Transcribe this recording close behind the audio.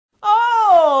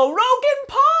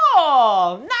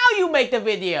make the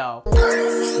video.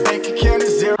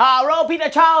 Hello, Peter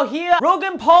Chow here.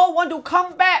 Logan Paul want to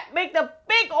come back, make the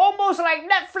big, almost like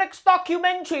Netflix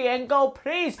documentary and go,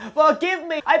 please forgive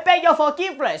me. I beg your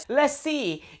forgiveness. Let's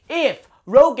see if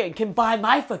Logan can buy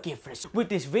my forgiveness with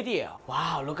this video.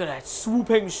 Wow, look at that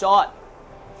swooping shot.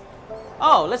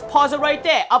 Oh, let's pause it right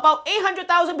there. About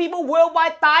 800,000 people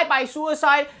worldwide die by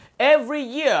suicide every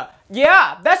year.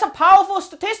 Yeah, that's a powerful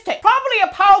statistic. Probably a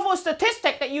powerful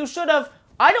statistic that you should have,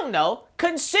 I don't know,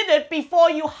 considered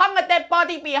before you hung a dead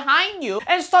body behind you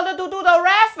and started to do the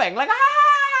laughing. Like,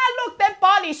 look, that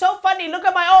body, so funny. Look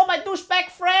at all my douchebag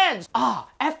friends.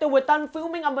 After we're done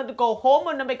filming, I'm going to go home.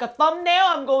 I'm going to make a thumbnail.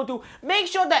 I'm going to make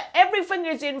sure that everything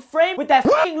is in frame with that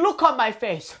fucking look on my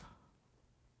face.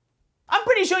 I'm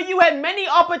pretty sure you had many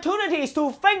opportunities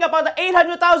to think about the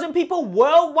 800,000 people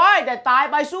worldwide that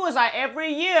die by suicide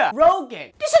every year.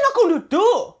 Logan, this is not going to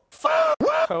do.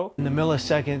 In the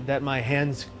millisecond that my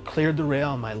hands cleared the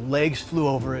rail and my legs flew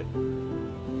over it,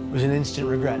 was an instant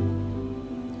regret.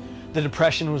 The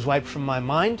depression was wiped from my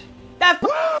mind. That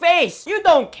face, you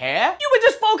don't care. You were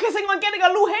just focusing on getting a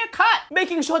new haircut,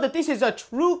 making sure that this is a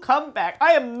true comeback.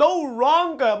 I am no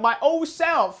longer my old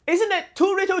self. Isn't it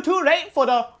too little too late for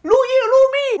the Lu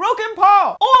me, Logan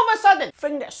Paul? All of a sudden,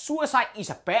 think that suicide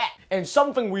is bad and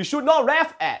something we should not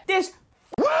laugh at. This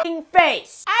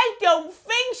face. I don't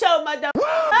think so, mother.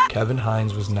 Kevin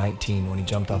Hines was 19 when he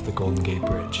jumped off the Golden Gate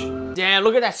Bridge. Damn,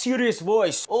 look at that serious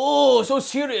voice. Oh, so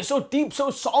serious, so deep,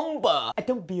 so somber. I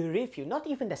don't believe you, not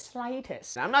even the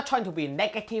slightest. I'm not trying to be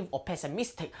negative or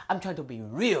pessimistic. I'm trying to be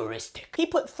realistic. He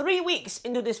put 3 weeks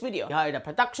into this video. He hired a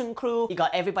production crew. He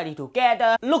got everybody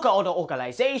together. Look at all the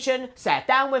organization. Sat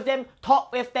down with them,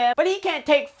 talked with them. But he can't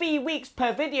take 3 weeks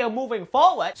per video moving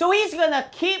forward. So he's gonna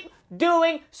keep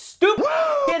doing stupid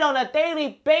shit on a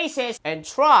daily basis and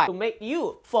try to make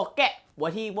you forget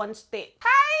what he once did.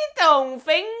 I don't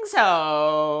think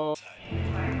so.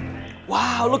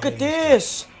 Wow, look at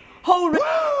this. Holy,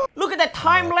 look at that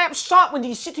time-lapse shot when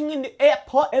he's sitting in the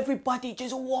airport, everybody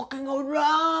just walking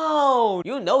around.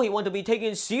 You know he want to be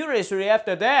taken seriously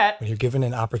after that. When you're given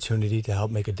an opportunity to help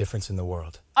make a difference in the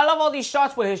world. I love all these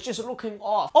shots where he's just looking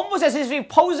off. Almost as if he's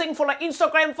posing for an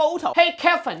Instagram photo. Hey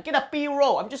Kevin, get a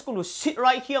B-roll. I'm just going to sit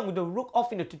right here. I'm going to look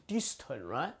off into the distance,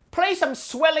 right? Play some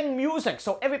swelling music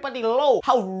so everybody know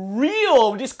how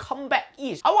real this comeback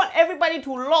is. I want everybody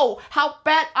to know how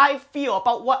bad I feel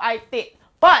about what I did.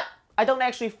 But I don't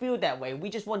actually feel that way.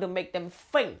 We just want to make them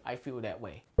think I feel that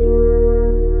way.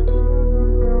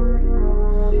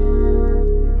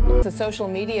 It's a social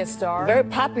media star. Very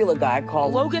popular guy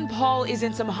called Logan Paul is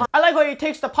in some hot. I like how he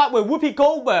takes the part with Whoopi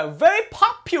Goldberg. Very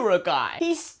popular guy.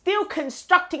 He's still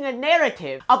constructing a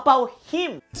narrative about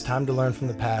him. It's time to learn from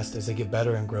the past as they get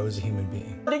better and grow as a human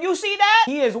being. Did you see that?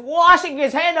 He is washing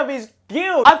his hand of his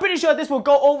guilt. I'm pretty sure this will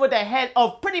go over the head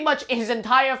of pretty much his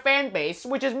entire fan base,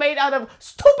 which is made out of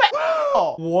stupid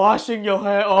washing your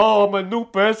hair. Oh, I'm a new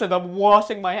person. I'm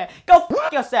washing my hair. Go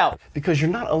f yourself. Because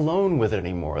you're not alone with it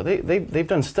anymore. They've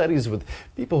done studies with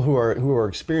people who are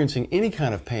experiencing any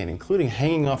kind of pain, including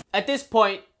hanging off. At this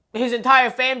point, his entire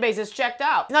fan base is checked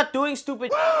out. He's not doing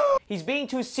stupid. He's being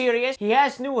too serious. He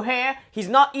has new hair. He's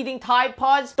not eating Tide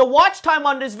Pods. The watch time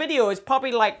on this video is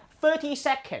probably like 30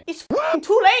 seconds. It's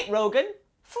too late, Logan.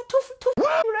 Too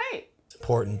late. It's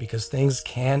important because things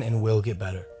can and will get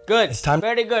better. Good. It's time.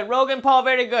 Very good. Logan Paul,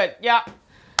 very good. Yeah.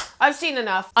 I've seen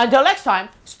enough. Until next time,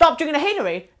 stop drinking the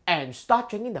haterade and start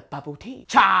drinking the bubble tea.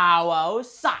 Ciao,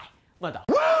 sai. Mother.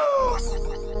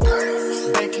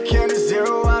 Bank account is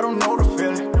zero, I don't know the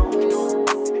feeling.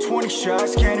 20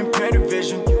 shots, can't impair the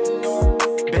vision.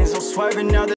 Benzo swerving now.